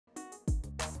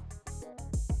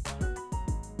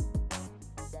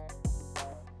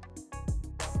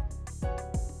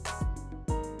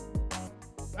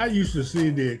I used to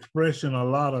see the expression a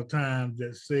lot of times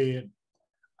that said,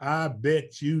 I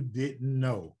bet you didn't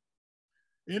know.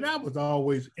 And I was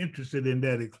always interested in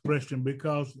that expression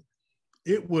because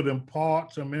it would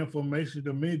impart some information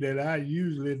to me that I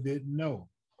usually didn't know.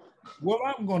 Well,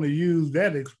 I'm going to use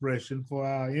that expression for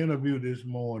our interview this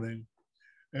morning.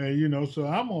 And, so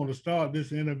I'm going to start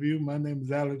this interview. My name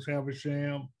is Alex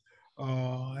Haversham.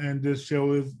 And this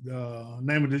show is,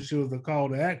 name of this show is The Call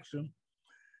to Action.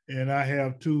 And I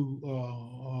have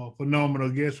two phenomenal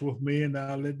guests with me, and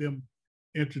I'll let them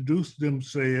introduce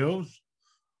themselves.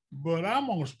 But I'm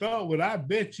going to start with, I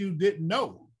bet you didn't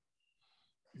know,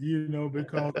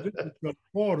 because this is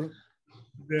important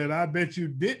that I bet you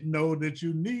didn't know that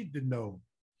you need to know.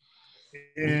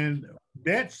 And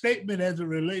that statement as it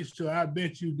relates to, I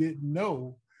bet you didn't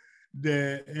know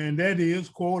that, and that is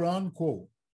quote unquote,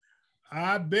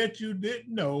 I bet you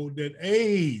didn't know that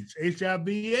AIDS,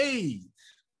 HIV-AIDS,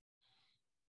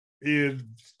 is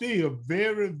still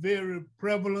very, very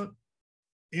prevalent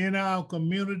in our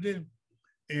community.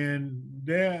 And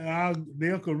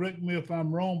they'll correct me if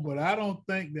I'm wrong, but I don't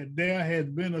think that there has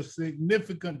been a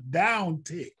significant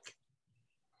downtick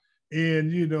in,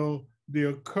 the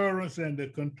occurrence and the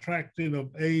contracting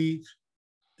of AIDS.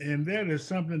 And that is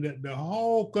something that the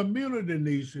whole community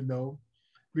needs to know,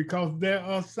 because there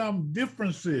are some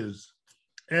differences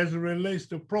as it relates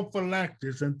to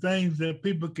prophylaxis and things that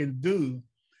people can do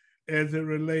as it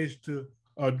relates to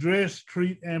address,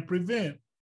 treat, and prevent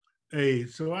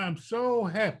AIDS. So I'm so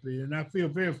happy, and I feel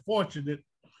very fortunate,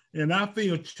 and I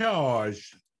feel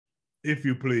charged, if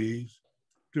you please,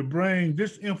 to bring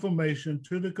this information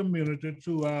to the community,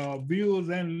 to our viewers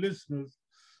and listeners,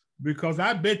 because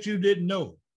I bet you didn't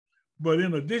know. But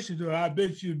in addition to I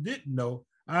bet you didn't know,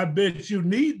 I bet you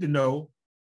need to know,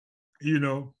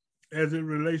 as it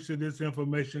relates to this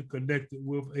information connected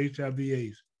with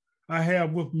HIV/AIDS. I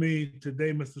have with me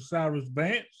today Mr. Cyrus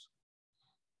Vance.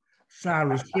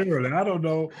 Cyrus Shirley. I don't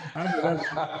know. I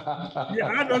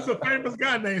know it's a famous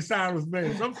guy named Cyrus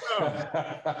Vance. I'm sorry.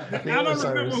 I don't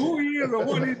remember who he is or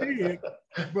what he did,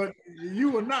 but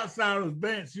you were not Cyrus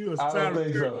Vance. You were Cyrus. I don't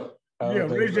think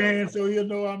so. Raise your hand so he'll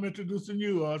know I'm introducing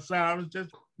you. Cyrus,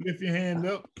 just lift your hand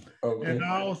up. Okay. And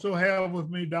I also have with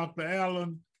me Dr.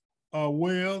 Alan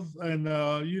Wells. And,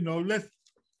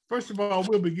 first of all,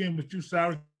 we'll begin with you,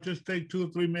 Cyrus. Just take 2 or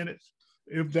 3 minutes,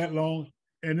 if that long,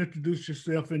 and introduce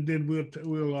yourself, and then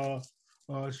we'll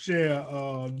share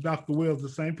Dr. Wells the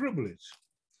same privilege.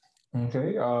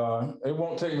 Okay, it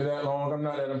won't take me that long. I'm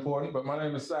not that important, but my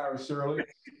name is Cyrus Shirley.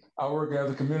 I work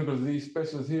as a communicable disease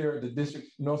specialist here at the district,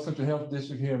 North Central Health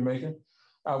District here in Macon.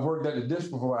 I've worked at the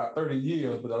district for about 30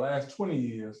 years, but the last 20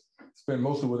 years spent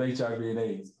mostly with HIV and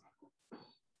AIDS.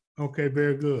 Okay,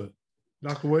 very good.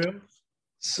 Dr. Wells?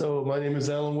 So my name is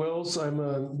Alan Wells. I'm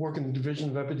working in the Division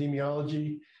of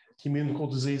Epidemiology, communicable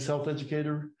disease health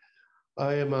educator.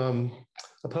 I am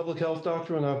a public health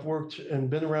doctor, and I've worked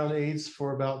and been around AIDS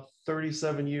for about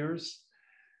 37 years,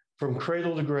 from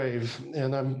cradle to grave.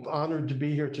 And I'm honored to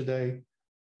be here today.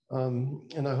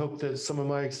 And I hope that some of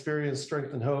my experience,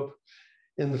 strength, and hope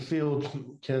in the field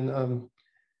can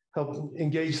help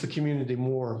engage the community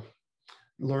more,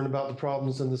 learn about the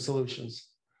problems and the solutions.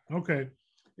 Okay.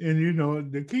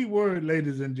 And the key word,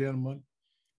 ladies and gentlemen,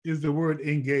 is the word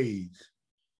engage.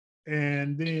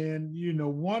 And then,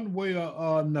 one way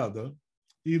or another,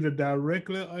 either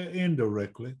directly or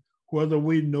indirectly, whether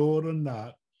we know it or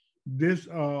not, this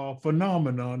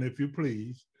phenomenon, if you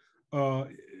please,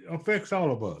 affects all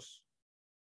of us.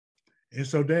 And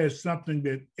so there's something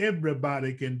that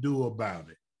everybody can do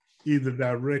about it, either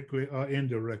directly or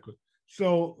indirectly.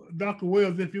 So, Dr.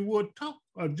 Wells, if you would, talk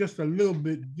just a little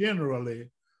bit generally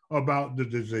about the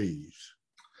disease.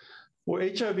 Well,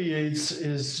 HIV/AIDS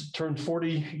is turned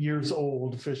 40 years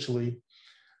old officially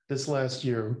this last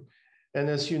year. And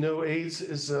as you know, AIDS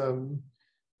is a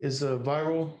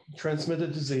viral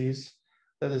transmitted disease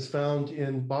that is found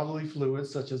in bodily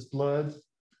fluids such as blood,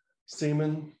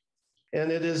 semen, and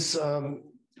it is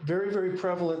very, very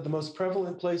prevalent. The most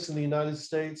prevalent place in the United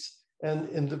States and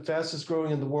in the fastest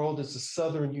growing in the world is the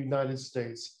southern United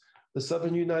States. The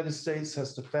southern United States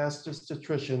has the fastest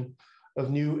attrition of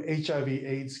new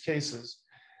HIV/AIDS cases.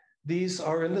 These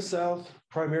are in the South,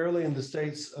 primarily in the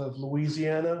states of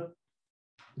Louisiana,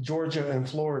 Georgia, and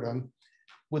Florida,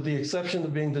 with the exception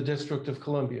of being the District of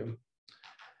Columbia.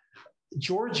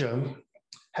 Georgia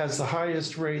has the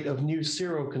highest rate of new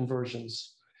seroconversions.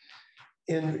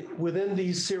 Within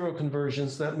these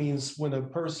seroconversions, that means when a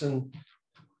person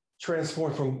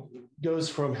goes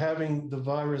from having the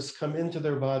virus come into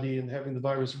their body and having the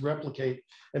virus replicate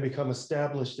and become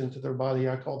established into their body.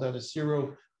 I call that a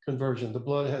seroconversion. The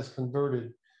blood has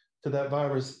converted to that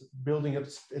virus building up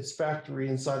its factory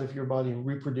inside of your body and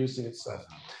reproducing itself,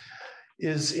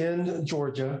 is in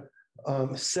Georgia.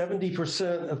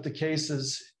 70% of the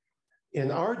cases in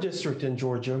our district in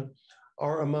Georgia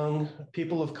are among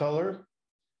people of color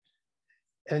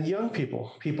and young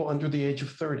people, people under the age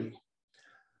of 30.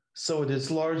 So it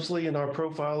is largely in our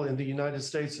profile in the United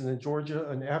States and in Georgia,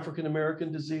 an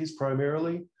African-American disease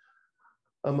primarily,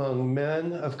 among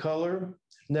men of color,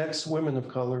 next women of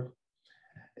color.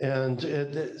 And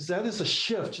that is a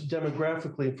shift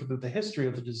demographically for the history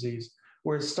of the disease,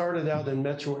 where it started out in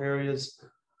metro areas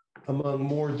among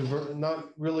more diverse, not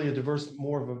really a diverse,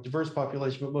 more of a diverse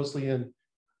population, but mostly in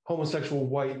homosexual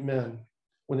white men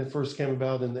when it first came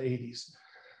about in the 80s.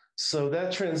 So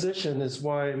that transition is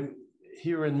why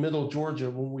here in middle Georgia,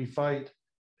 when we fight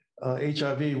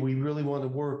HIV, we really want to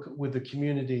work with the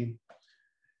community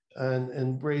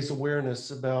and raise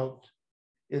awareness about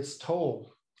its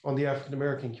toll on the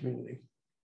African-American community.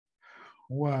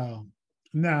 Wow.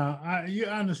 Now, you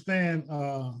understand,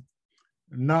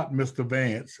 not Mr.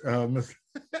 Vance,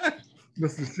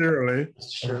 Mr. Shirley.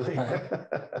 Shirley.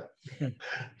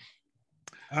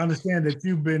 I understand that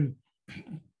you've been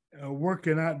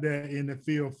working out there in the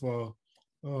field for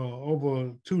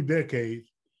over 2 decades.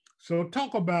 So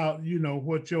talk about,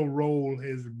 what your role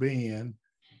has been,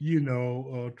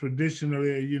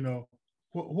 traditionally,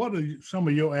 what are some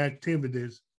of your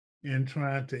activities in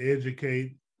trying to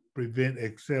educate, prevent,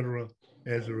 et cetera,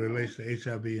 as it relates to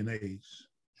HIV and AIDS?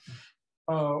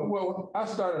 Well, I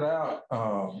started out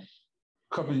a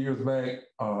couple of years back,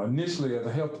 initially as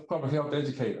a public health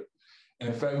educator. And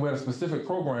in fact, we had a specific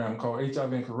program called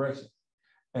HIV and Correction.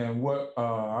 And what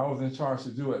I was in charge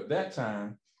to do at that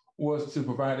time was to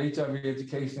provide HIV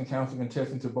education, counseling, and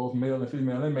testing to both male and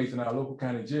female inmates in our local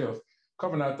county jails,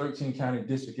 covering our 13 county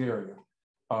district area.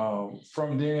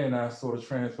 From then, I sort of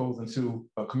transposed into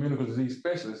a communicable disease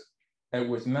specialist, at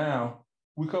which now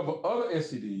we cover other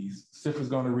STDs, syphilis,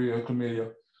 gonorrhea,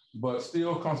 chlamydia, but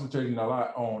still concentrating a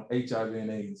lot on HIV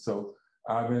and AIDS. So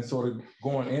I've been sort of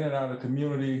going in and out of the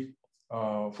community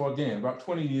for, again, about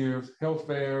 20 years, health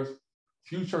fairs,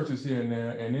 few churches here and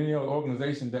there, and any other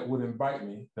organization that would invite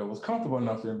me, that was comfortable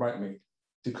enough to invite me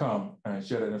to come and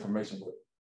share that information with.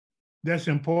 That's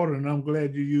important. I'm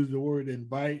glad you used the word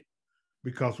invite,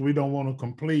 because we don't want to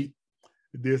complete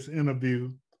this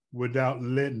interview without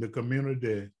letting the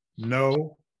community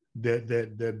know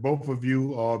that both of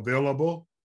you are available.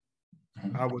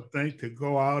 I would think to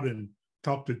go out and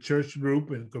talk to church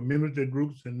group and community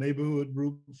groups and neighborhood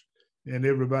groups and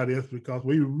everybody else, because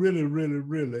we really, really,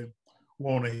 really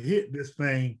want to hit this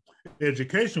thing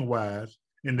education-wise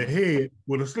in the head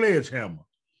with a sledgehammer.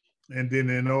 And then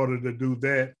in order to do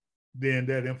that, then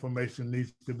that information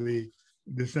needs to be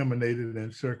disseminated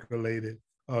and circulated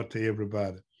to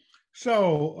everybody.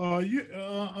 So,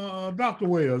 Dr.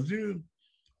 Wells,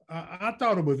 I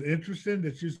thought it was interesting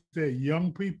that you said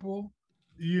young people.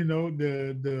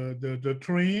 The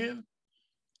trend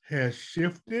has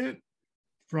shifted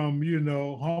from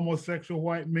homosexual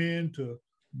white men to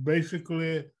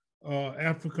basically the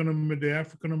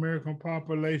African American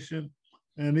population,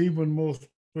 and even more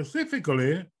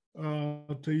specifically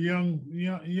to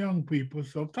young people.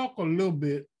 So talk a little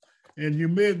bit, and you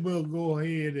may as well go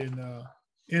ahead and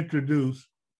introduce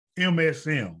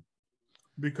MSM,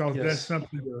 because Yes. that's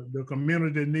something the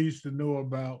community needs to know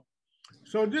about.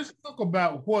 So just talk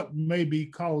about what may be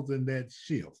causing that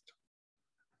shift.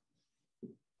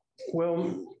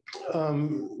 Well,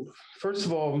 first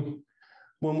of all,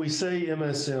 when we say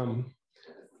MSM,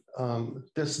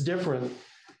 that's different.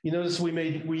 You notice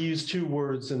we used 2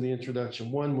 words in the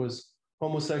introduction. One was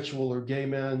homosexual or gay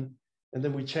men, and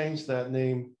then we changed that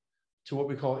name to what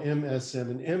we call MSM.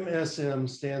 And MSM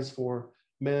stands for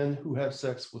men who have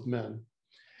sex with men.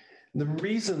 And the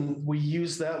reason we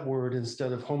use that word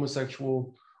instead of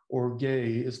homosexual or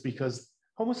gay is because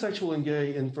homosexual and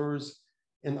gay infers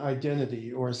an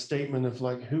identity or a statement of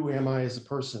like, who am I as a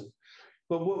person?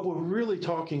 But what we're really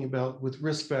talking about with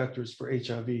risk factors for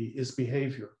HIV is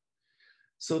behavior.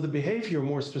 So the behavior,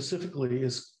 more specifically,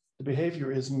 is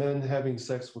men having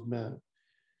sex with men.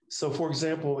 So for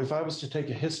example, if I was to take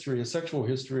a sexual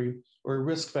history or a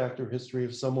risk factor history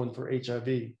of someone for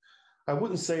HIV, I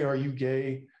wouldn't say, are you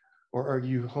gay or are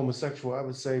you homosexual? I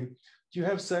would say, do you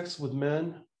have sex with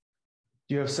men?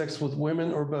 Do you have sex with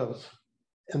women, or both?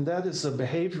 And that is a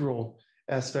behavioral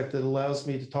aspect that allows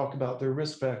me to talk about their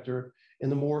risk factor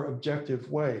in a more objective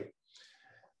way.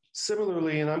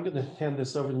 Similarly, and I'm going to hand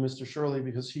this over to Mr. Shirley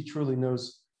because he truly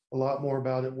knows a lot more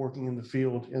about it working in the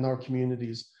field in our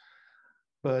communities.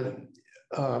 But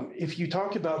if you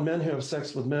talk about men who have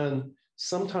sex with men,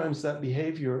 sometimes that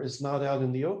behavior is not out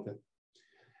in the open.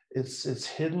 It's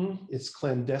hidden, it's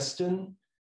clandestine,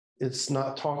 it's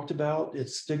not talked about,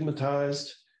 it's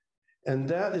stigmatized. And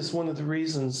that is one of the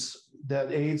reasons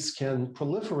that AIDS can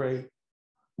proliferate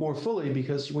more fully,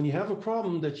 because when you have a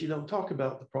problem that you don't talk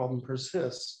about, the problem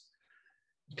persists.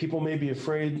 People may be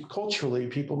afraid culturally,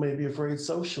 people may be afraid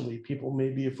socially, people may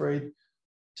be afraid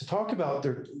to talk about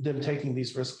them taking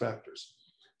these risk factors.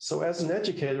 So as an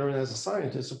educator and as a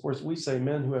scientist, of course, we say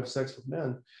men who have sex with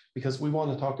men because we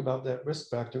want to talk about that risk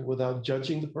factor without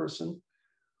judging the person,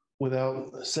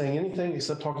 without saying anything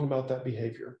except talking about that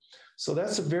behavior. So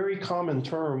that's a very common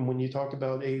term when you talk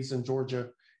about AIDS in Georgia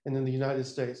and in the United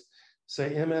States.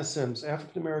 Say MSMs,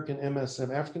 African-American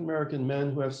MSM, African-American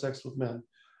men who have sex with men,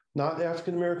 not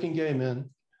African-American gay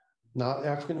men, not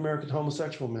African-American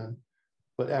homosexual men,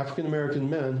 but African-American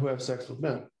men who have sex with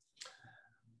men.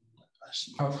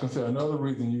 I was going to say another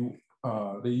reason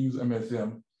they use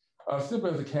MSM,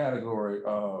 simply as a category.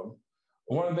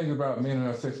 One of the things about men who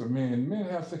have sex with men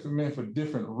have sex with men for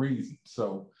different reasons.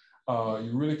 So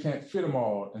you really can't fit them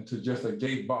all into just a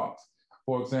gay box.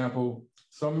 For example,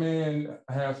 some men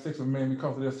have sex with men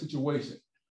because of their situation.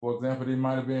 For example, they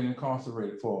might have been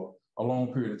incarcerated for a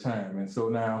long period of time. And so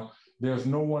now there's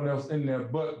no one else in there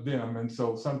but them. And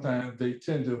so sometimes they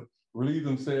tend to relieve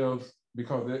themselves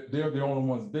because they're the only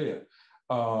ones there.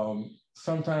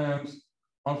 Sometimes,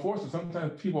 unfortunately,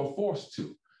 sometimes people are forced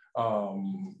to,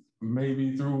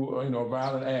 maybe through a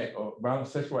violent act or violent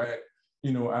sexual act,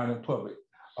 out in public.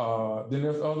 Then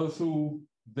there's others who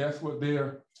that's what they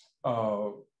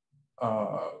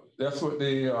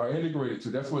are integrated to.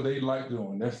 That's what they like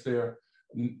doing.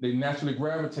 They naturally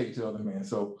gravitate to other men.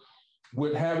 So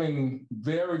with having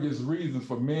various reasons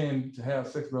for men to have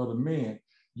sex with other men,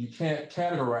 you can't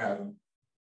categorize them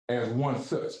as one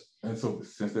such. And so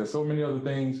since there's so many other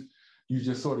things, you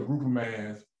just sort of group them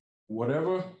as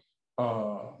whatever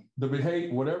the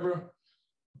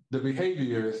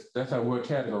behavior is, that's how we're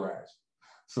categorized.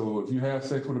 So if you have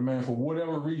sex with a man for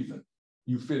whatever reason,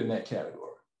 you fit in that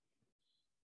category.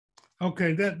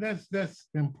 Okay, that's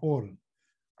important.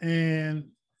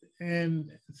 And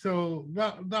so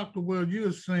Dr. Will,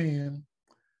 you're saying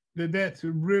that that's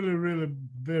really, really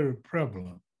very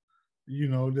prevalent.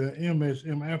 The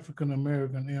MSM, African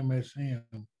American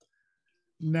MSM.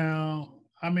 Now,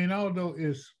 I mean, although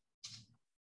it's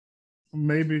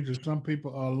maybe to some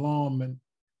people alarming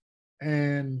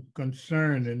and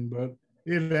concerning, but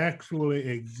it actually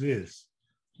exists.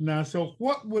 Now, so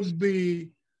what would be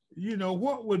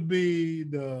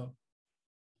the,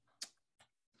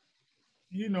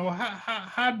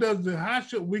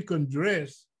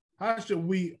 how should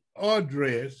we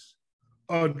address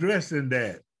addressing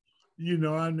that?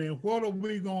 What are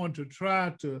we going to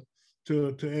try to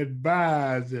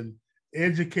advise and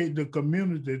educate the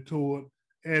community toward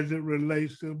as it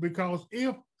relates to, because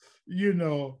if,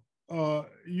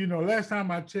 last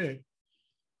time I checked,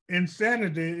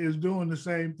 insanity is doing the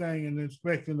same thing and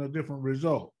expecting a different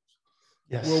result.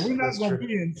 Yes, well, we're not going to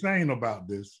be insane about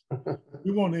this.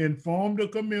 We want to inform the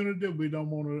community. We don't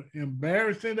want to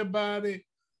embarrass anybody,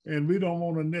 and we don't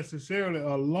want to necessarily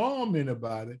alarm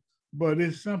anybody, but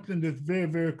it's something that's very,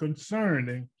 very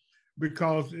concerning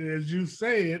because, as you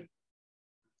said,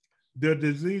 the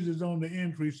disease is on the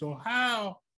increase. So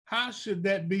how should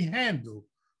that be handled?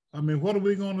 I mean, what are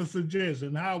we going to suggest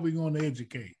and how are we going to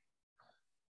educate?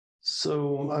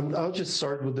 So I'll just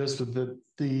start with this, with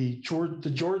the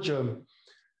Georgia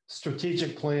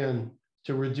strategic plan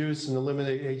to reduce and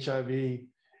eliminate HIV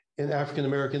in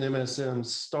African-American MSM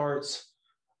starts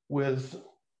with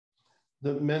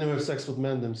the men who have sex with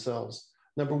men themselves.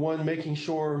 Number one, making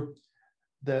sure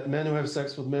that men who have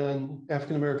sex with men,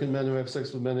 African-American men who have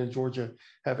sex with men in Georgia,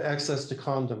 have access to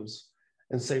condoms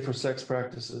and safer sex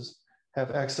practices,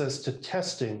 have access to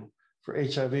testing for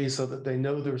HIV so that they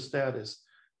know their status.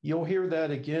 You'll hear that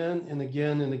again and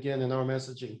again and again in our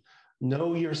messaging.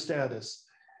 Know your status.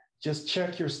 Just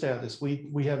check your status.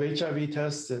 We have HIV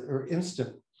tests that are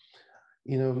instant.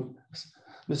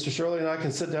 Mr. Shirley and I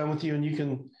can sit down with you and you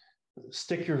can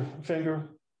stick your finger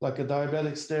like a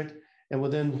diabetic stick, and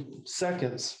within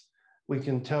seconds, we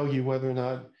can tell you whether or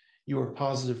not you are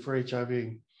positive for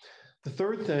HIV. The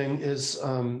third thing is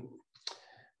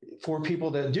for people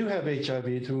that do have HIV,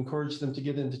 to encourage them to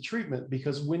get into treatment,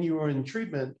 because when you are in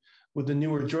treatment with the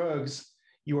newer drugs,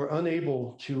 you are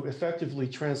unable to effectively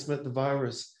transmit the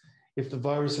virus. If the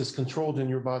virus is controlled in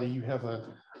your body, you have an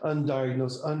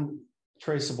undiagnosed,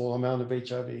 untraceable amount of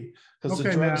HIV, because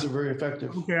the drugs are very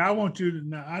effective. Okay,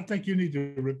 I think you need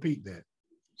to repeat that,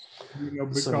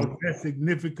 because that's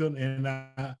significant, and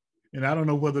I don't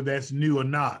know whether that's new or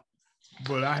not.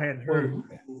 but I hadn't heard.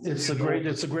 Well, it's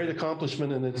a great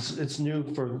accomplishment, and it's new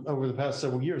for over the past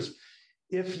several years.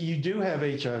 If you do have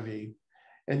HIV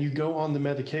and you go on the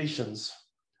medications,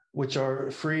 which are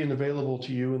free and available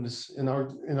to you in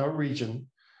our region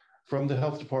from the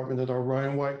health department at our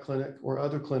Ryan White Clinic or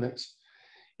other clinics,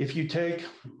 if you take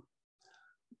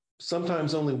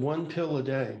sometimes only one pill a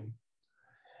day,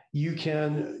 you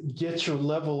can get your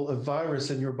level of virus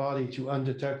in your body to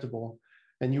undetectable,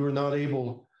 and you are not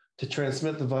able to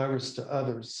transmit the virus to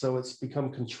others. So it's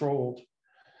become controlled.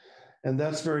 And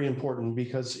that's very important,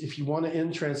 because if you want to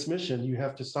end transmission, you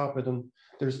have to stop it. And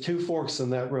there's two forks in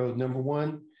that road. Number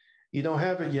one, you don't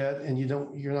have it yet, and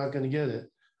you're not going to get it.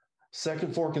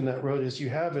 Second fork in that road is you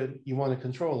have it, you want to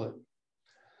control it.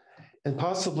 And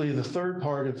possibly the third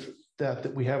part of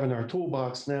that we have in our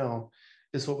toolbox now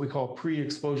is what we call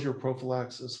pre-exposure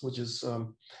prophylaxis, which is a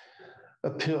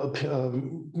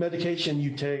medication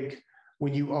you take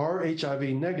when you are HIV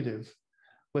negative,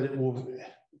 but it will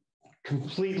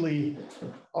completely,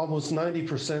 almost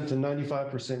 90% to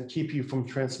 95% keep you from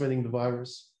transmitting the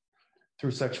virus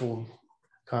through sexual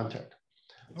contact.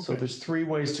 Okay. So there's 3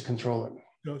 ways to control it.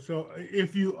 So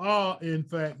if you are in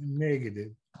fact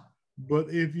negative, but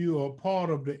if you are part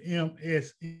of the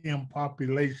MSM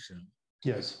population,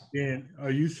 yes, then are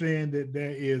you saying that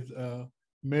there is a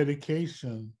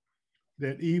medication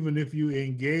that even if you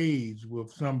engage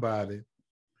with somebody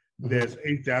that's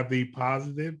HIV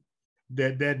positive,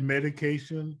 that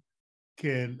medication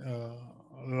can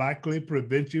likely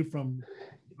prevent you from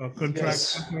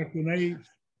contracting AIDS?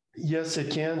 Yes, it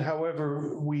can.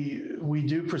 However, we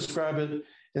do prescribe it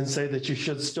and say that you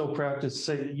should still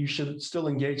you should still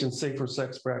engage in safer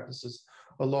sex practices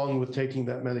along with taking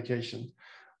that medication.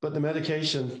 But the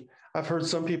medication, I've heard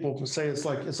some people say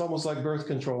it's almost like birth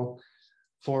control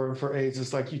for AIDS.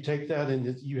 It's like you take that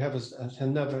and you have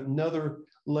another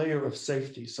layer of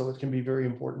safety. So it can be very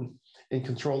important in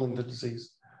controlling the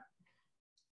disease.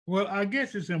 Well, I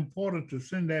guess it's important to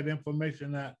send that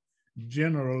information out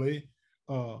generally,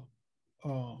 Mr.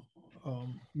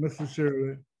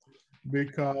 Shirley,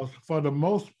 because for the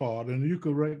most part, and you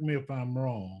correct me if I'm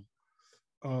wrong,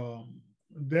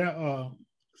 there are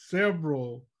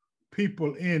several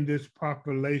people in this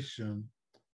population,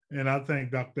 and I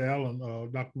think Dr. Allen,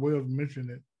 Dr. Wells mentioned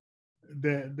it,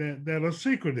 that are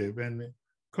secretive and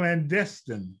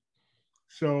clandestine.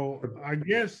 So I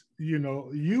guess,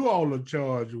 you all are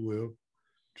charged with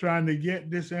trying to get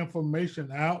this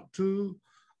information out to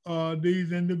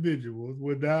these individuals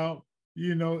without,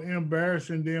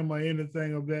 embarrassing them or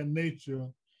anything of that nature,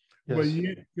 yes, but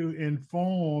yet to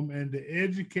inform and to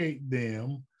educate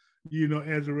them,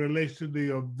 as it relates to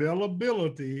the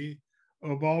availability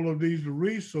of all of these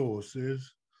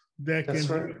resources that can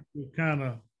help to kind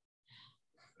of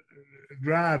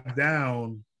drive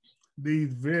down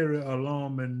these very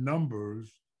alarming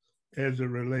numbers as it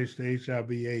relates to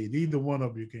HIV/AIDS. Either one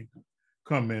of you can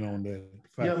comment on that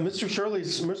fact. Yeah, Mr.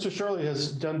 Shirley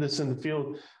has done this in the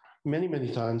field many,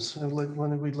 many times. And why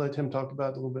don't we let him talk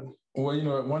about it a little bit?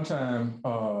 Well, at one time,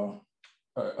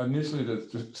 initially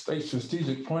the state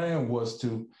strategic plan was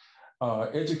to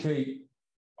educate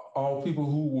all people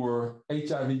who were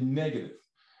HIV negative.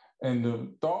 And the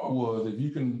thought was if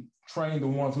you can train the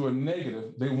ones who are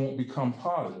negative, they won't become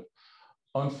positive.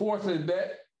 Unfortunately,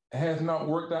 that has not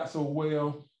worked out so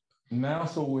well now,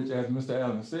 so which, as Mr.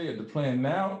 Allen said, the plan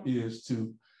now is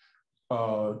to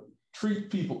treat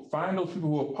people, find those people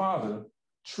who are positive,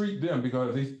 treat them,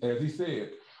 because as he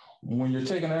said, when you're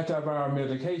taking antiviral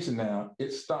medication now,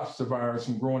 it stops the virus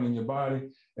from growing in your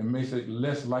body and makes it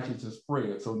less likely to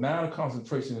spread. So now the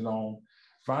concentration is on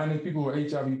finding people who are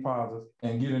HIV positive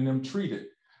and getting them treated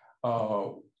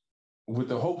with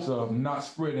the hopes of not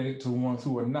spreading it to ones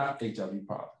who are not HIV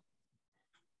positive.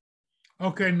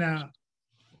 Okay, now,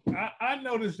 I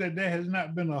noticed that there has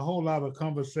not been a whole lot of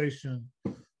conversation.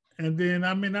 And then,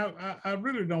 I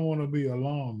really don't want to be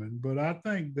alarming, but I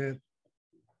think that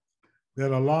a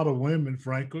lot of women,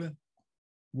 frankly,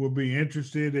 will be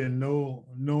interested in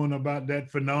knowing about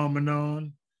that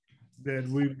phenomenon, that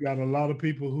we've got a lot of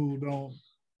people who don't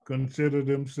consider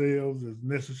themselves as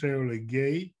necessarily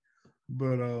gay,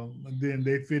 but then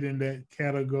they fit in that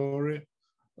category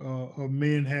of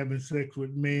men having sex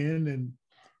with men, and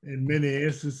in many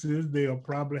instances, they are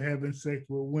probably having sex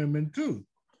with women too.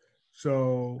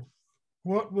 So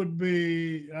what would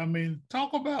be,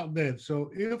 talk about that.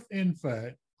 So if in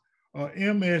fact,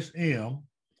 MSM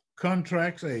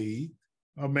contracts AIDS,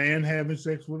 a man having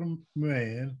sex with a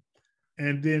man,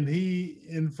 and then he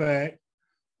in fact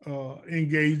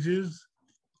engages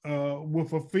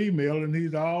with a female and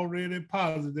he's already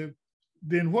positive,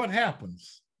 then what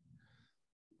happens?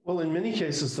 Well, in many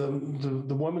cases,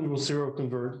 the woman will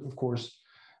seroconvert, of course.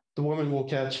 The woman will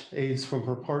catch AIDS from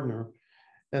her partner.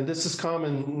 And this is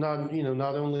common,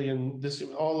 not only in this,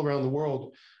 all around the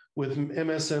world with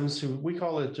MSMs who, we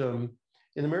call it,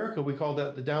 in America, we call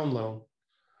that the down low.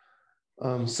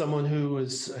 Someone who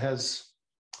has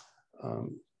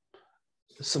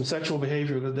some sexual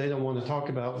behavior that they don't want to talk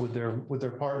about with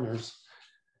their partners.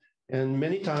 And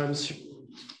many times,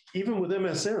 even with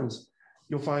MSMs,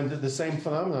 you'll find that the same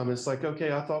phenomenon. It's like,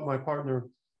 okay, I thought my partner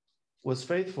was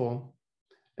faithful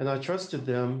and I trusted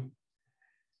them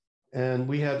and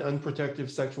we had unprotected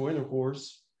sexual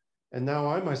intercourse. And now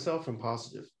I myself am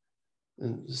positive.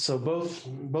 And so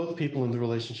both people in the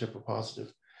relationship are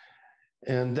positive.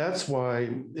 And that's why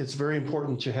it's very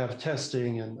important to have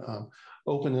testing and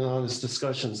open and honest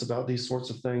discussions about these sorts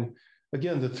of things.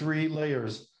 Again, the 3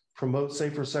 layers: promote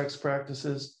safer sex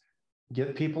practices,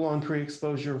 get people on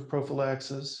pre-exposure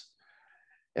prophylaxis,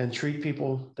 and treat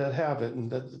people that have it, and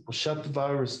that will shut the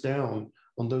virus down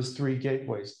on those 3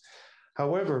 gateways.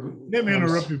 However, let me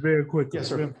interrupt you very quickly. Yes,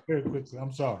 sir. Very quickly.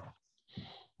 I'm sorry.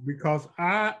 Because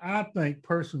I think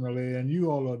personally, and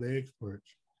you all are the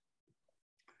experts,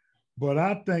 but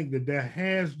I think that there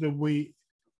has to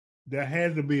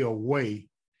be a way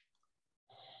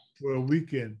where we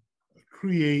can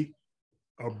create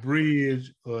a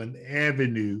bridge or an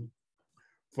avenue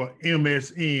for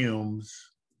MSMs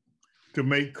to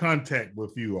make contact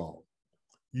with you all.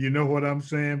 You know what I'm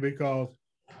saying? Because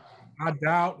I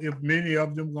doubt if many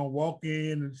of them gonna walk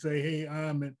in and say, hey,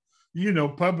 I'm in,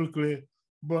 publicly,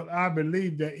 but I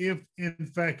believe that if in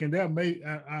fact, and that may,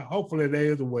 hopefully there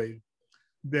is a way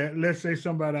that, let's say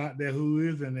somebody out there who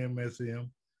is an MSM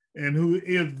and who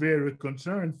is very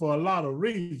concerned for a lot of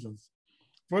reasons.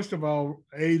 First of all,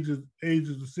 AIDS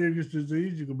is a serious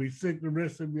disease. You can be sick the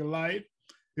rest of your life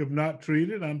if not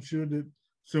treated. I'm sure that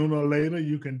sooner or later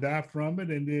you can die from it.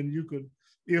 And then you could,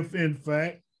 if in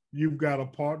fact you've got a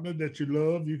partner that you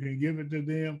love, you can give it to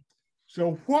them.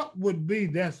 So what would be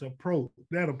that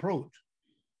approach?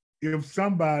 If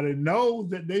somebody knows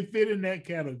that they fit in that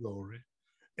category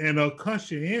and are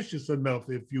conscientious enough,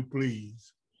 if you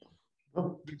please,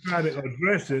 to try to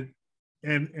address it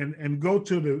and go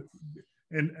to the,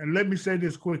 and let me say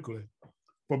this quickly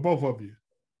for both of you.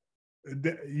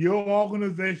 Your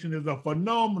organization is a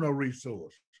phenomenal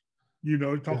resource.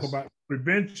 Talk about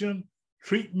prevention,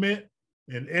 treatment,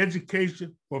 and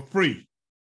education for free.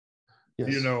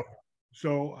 Yes.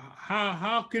 So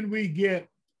how can we get,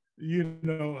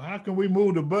 how can we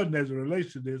move the button as it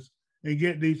relates to this and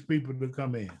get these people to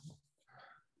come in?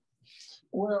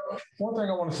 Well, one thing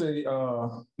I want to say,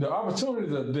 the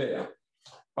opportunities are there.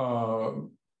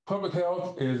 Public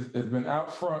health has been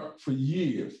out front for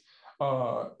years.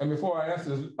 And before I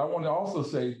answer this, I want to also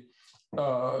say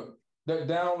that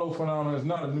down low phenomenon is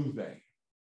not a new thing.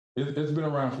 It's been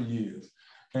around for years,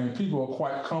 and people are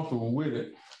quite comfortable with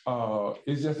it.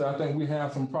 It's just that I think we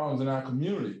have some problems in our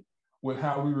community with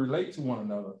how we relate to one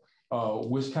another,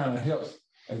 which kind of helps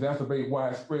exacerbate why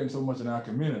it's spreading so much in our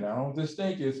community. I don't just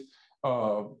think it's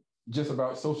just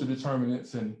about social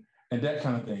determinants and that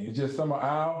kind of thing. It's just some of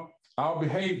our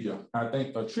behavior, I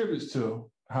think, attributes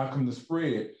to how come the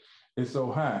spread is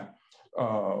so high.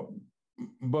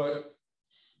 But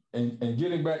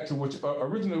getting back to what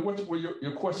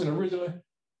your question originally,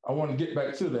 I want to get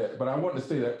back to that, but I want to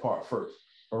say that part first.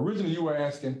 Originally, you were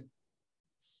asking.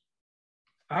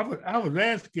 I was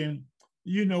asking,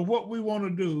 what we want to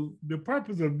do. The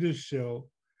purpose of this show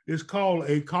is called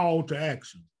a call to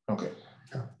action. Okay.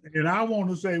 And I want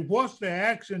to say, what's the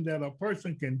action that a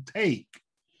person can take?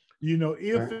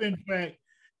 If in fact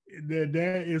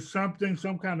there is something,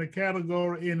 some kind of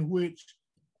category in which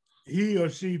he or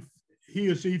she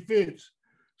fits,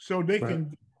 so they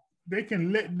can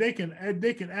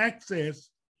access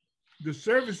the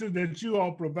services that you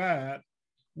all provide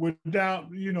without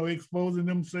exposing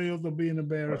themselves or being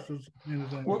embarrassed or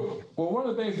anything. Well, one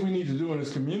of the things we need to do in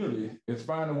this community is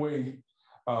find a way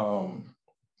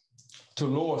to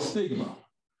lower stigma,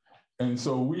 and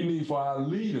so we need for our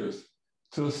leaders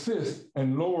to assist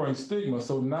in lowering stigma,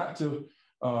 so not to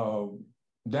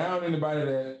down anybody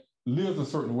that lives a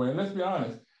certain way. And let's be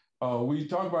honest, we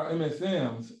talk about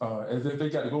MSMs as if they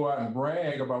got to go out and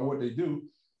brag about what they do.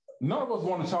 None of us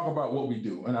want to talk about what we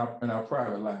do in our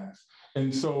private lives.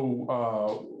 And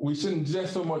so we shouldn't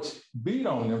just so much beat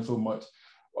on them so much.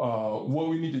 What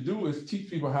we need to do is teach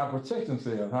people how to protect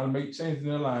themselves, how to make changes in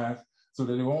their lives so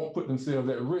that they won't put themselves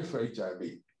at risk for HIV.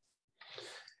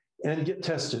 And get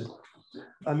tested.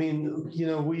 I mean,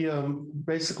 we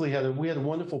basically had a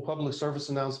wonderful public service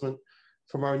announcement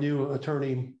from our new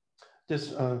attorney,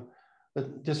 District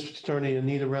Attorney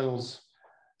Anita Reynolds,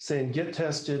 saying, get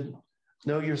tested,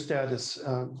 know your status.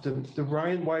 The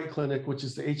Ryan White Clinic, which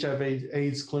is the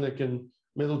HIV-AIDS clinic in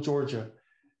Middle Georgia,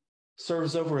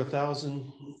 serves over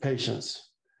 1,000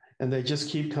 patients, and they just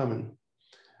keep coming.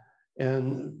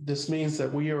 And this means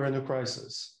that we are in a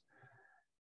crisis.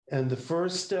 And the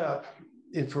first step,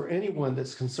 for anyone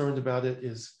that's concerned about it,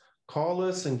 is call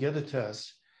us and get a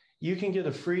test. You can get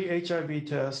a free HIV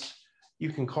test. You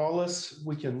can call us.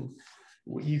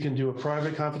 You can do a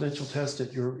private confidential test at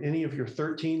any of your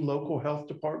 13 local health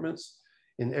departments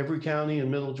in every county in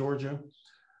Middle Georgia,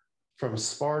 from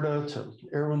Sparta to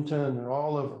Arlington and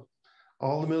all over,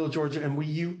 all the Middle Georgia.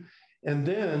 And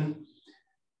then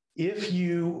if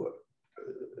you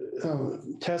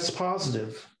test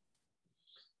positive,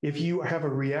 if you have a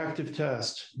reactive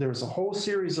test, there's a whole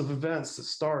series of events that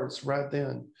starts right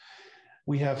then.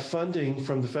 We have funding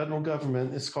from the federal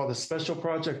government. It's called a Special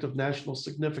Project of National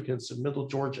Significance in Middle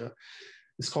Georgia.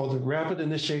 It's called the Rapid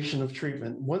Initiation of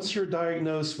Treatment. Once you're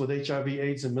diagnosed with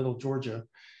HIV/AIDS in Middle Georgia,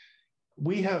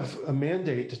 we have a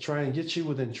mandate to try and get you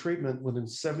within treatment within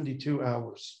 72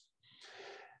 hours.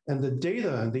 And the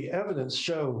data and the evidence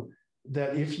show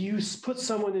that if you put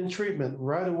someone in treatment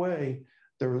right away,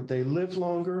 they live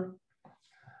longer.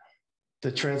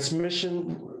 The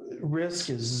transmission risk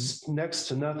is next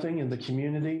to nothing in the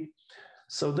community.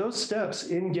 So those steps: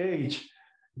 engage,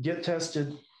 get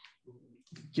tested,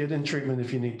 get in treatment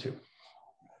if you need to.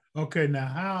 Okay,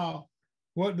 now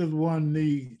what does one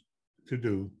need to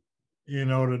do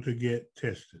in order to get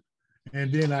tested?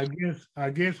 And then I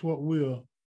guess what we're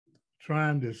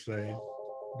trying to say,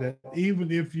 that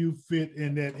even if you fit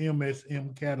in that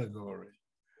MSM category,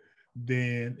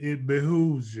 then it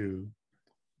behooves you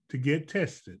to get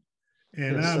tested.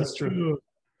 And yes, I'm sure true.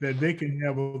 That they can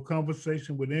have a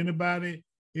conversation with anybody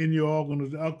in your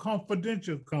organization, a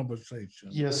confidential conversation.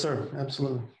 Yes, sir,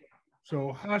 absolutely.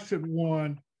 So how should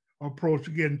one approach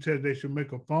getting tested? They should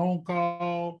make a phone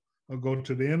call or go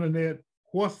to the internet.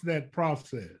 What's that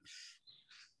process?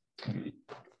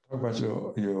 What about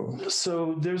your?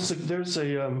 So there's a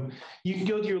you can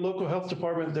go to your local health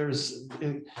department. There's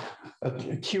a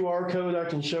QR code I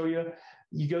can show you.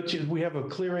 We have a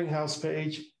clearinghouse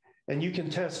page, and you can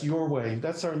test your way.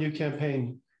 That's our new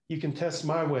campaign. You can test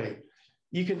my way.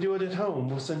 You can do it at home.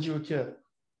 We'll send you a kit.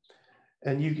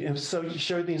 And so you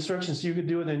show the instructions. You can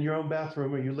do it in your own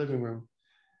bathroom or your living room,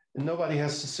 and nobody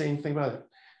has to say anything about it.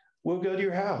 We'll go to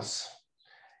your house.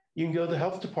 You can go to the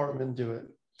health department and do it.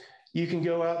 You can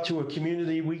go out to a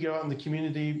community. We go out in the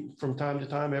community from time to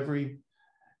time, every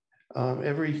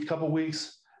couple of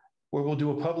weeks, where we'll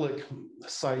do a public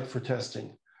site for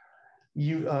testing.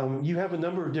 You have a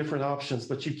number of different options,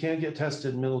 but you can get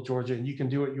tested in Middle Georgia, and you can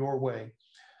do it your way,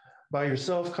 by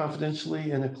yourself,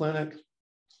 confidentially, in a clinic,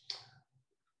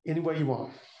 any way you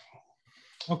want.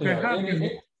 Okay, go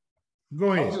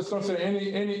ahead. I was just going to say,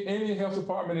 any health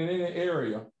department in any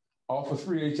area offers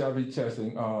free HIV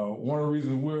testing. One of the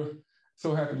reasons we're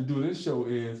so happy to do this show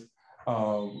is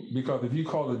because if you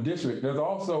call the district, there's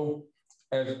also,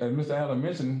 as Mr. Allen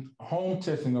mentioned, home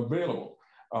testing available.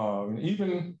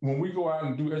 Even when we go out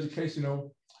and do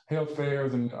educational health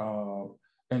fairs and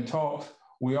talks,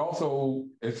 we also,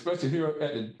 especially here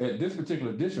at this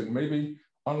particular district, maybe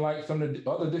unlike some of the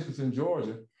other districts in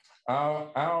Georgia,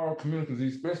 our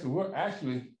communities, especially, will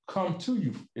actually come to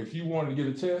you if you want to get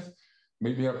a test.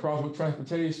 Maybe you have problems with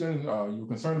transportation, you're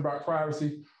concerned about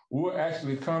privacy, we'll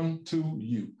actually come to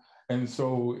you. And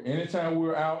so anytime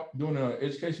we're out doing an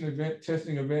education event,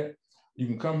 testing event, you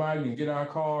can come by, you can get our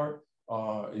card.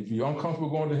 If you're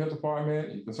uncomfortable going to the health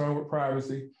department, you're concerned with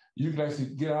privacy, you can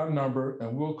actually get our number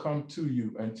and we'll come to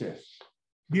you and test.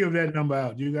 Give that number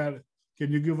out. You got it.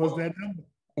 Can you give us that number?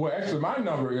 Well, actually, my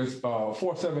number is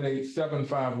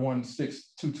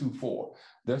 478-751-6224.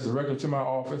 That's the regular to my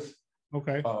office.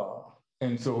 Okay.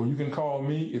 And so you can call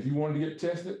me if you want to get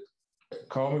tested.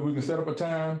 Call me. We can set up a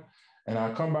time, and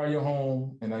I come by your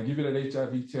home and I give you that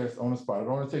HIV test on the spot. It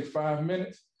only takes 5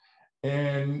 minutes,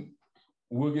 and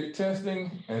we'll get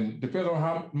testing. And depending on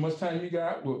how much time you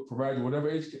got, we'll provide you whatever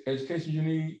education you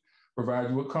need.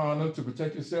 Provide you with condoms to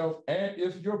protect yourself. And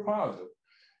if you're positive,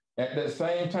 at that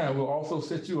same time, we'll also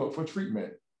set you up for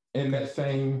treatment in that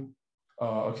same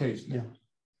occasion. Yeah.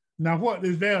 Now, what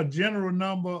is there a general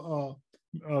number,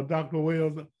 Dr.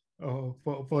 Wells,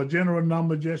 for a general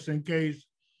number, just in case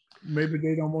maybe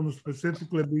they don't want to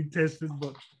specifically be tested,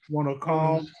 but want to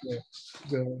call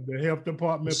the health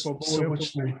department for more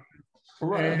information?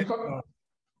 Right. And,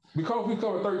 because we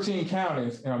cover 13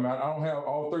 counties, and I don't have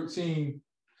all 13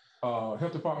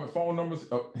 health department phone numbers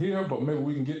up here, but maybe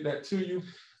we can get that to you.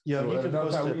 Yeah, so we can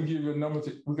post we can give you a number.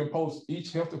 We can post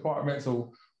each health department,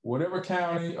 so whatever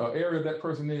county or area that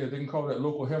person is, they can call that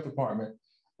local health department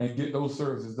and get those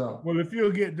services done. Well, if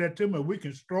you'll get that to me, we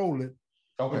can stroll it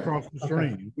across the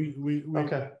stream. We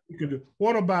can do.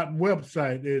 What about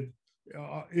website?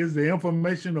 Is the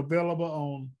information available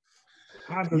on?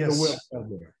 How does the website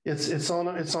work? It's on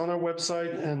our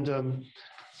website, and do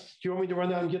you want me to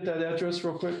run out and get that address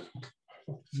real quick?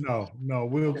 No,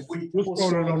 we'll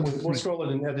scroll it on the screen. We'll scroll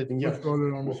it in editing. Yeah, we'll scroll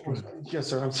it on the screen. Yes,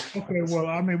 sir. Okay, well,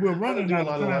 I mean, we're running out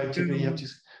of time.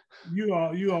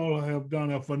 You all have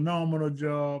done a phenomenal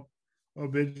job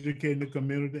of educating the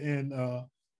community, and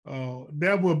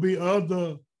there will be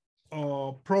other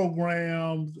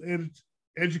programs,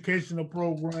 educational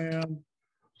programs,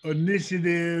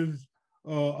 initiatives,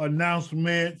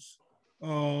 announcements,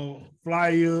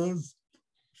 flyers,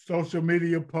 social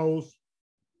media posts.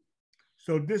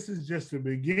 So this is just the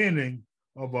beginning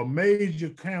of a major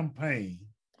campaign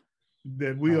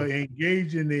that we are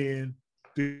engaging in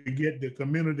to get the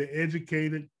community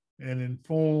educated and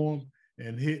informed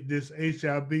and hit this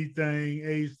HIV thing,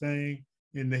 AIDS thing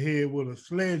in the head with a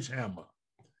sledgehammer.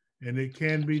 And it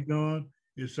can be done.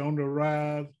 It's on the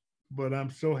rise, but I'm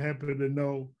so happy to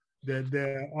know that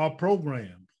there are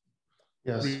programs,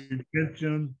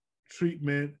 prevention,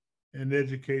 treatment, and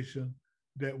education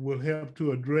that will help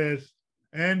to address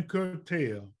and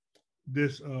curtail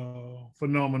this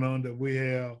phenomenon that we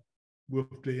have with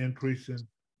the increasing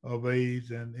of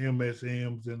AIDS and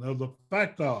MSMs and other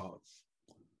factors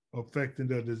affecting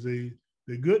the disease.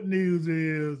 The good news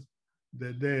is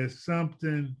that there's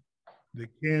something that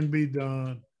can be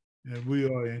done, and we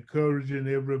are encouraging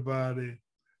everybody,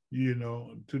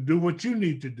 to do what you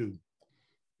need to do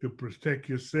to protect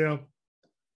yourself,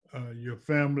 your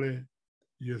family,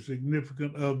 your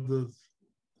significant others,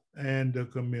 and the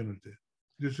community.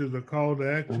 This is a call to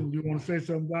action. You want to say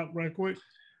something, Doc, right quick?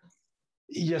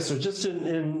 Yes, sir. Just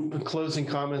in closing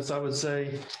comments, I would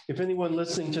say if anyone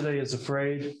listening today is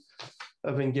afraid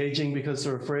of engaging because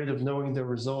they're afraid of knowing their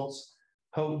results,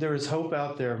 there is hope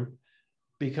out there,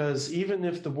 because even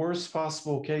if the worst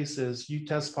possible case is you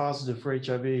test positive for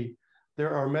HIV,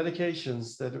 there are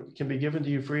medications that can be given to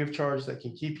you free of charge that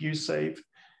can keep you safe,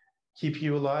 keep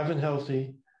you alive and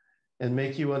healthy, and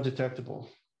make you undetectable.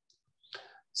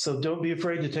 So don't be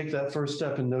afraid to take that first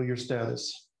step and know your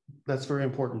status. That's very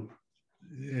important.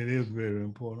 It is very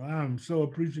important. I'm so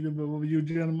appreciative of you,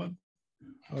 gentlemen.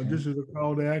 This is a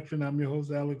call to action. I'm your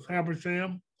host, Alex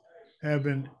Habersham,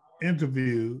 having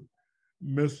interviewed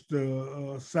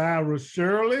Mr. Cyrus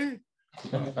Shirley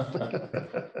and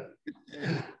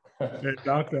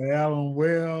Dr. Alan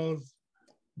Wells,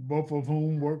 both of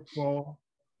whom work for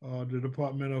the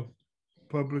Department of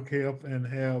Public Health and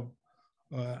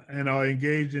are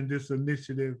engaged in this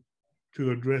initiative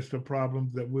to address the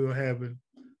problems that we're having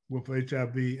with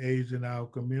HIV/AIDS in our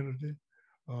community.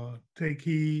 Take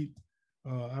heed.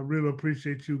 I really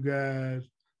appreciate you guys.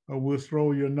 We'll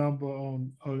throw your number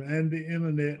on and the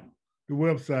internet, the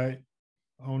website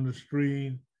on the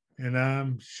screen, and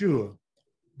I'm sure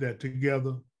that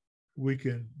together we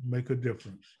can make a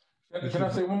difference. Can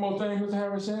I say one more thing, Mr.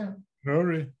 Habersham?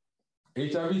 Hurry.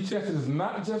 HIV testing is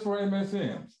not just for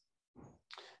MSMs.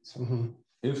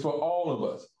 It's for all of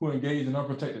us who engage in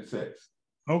unprotected sex.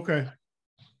 Okay.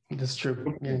 That's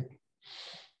true. Yeah.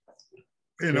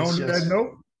 And on that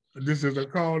note, this is a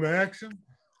call to action.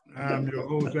 I'm your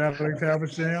host, Alex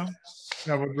Habersham.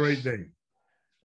 Have a great day.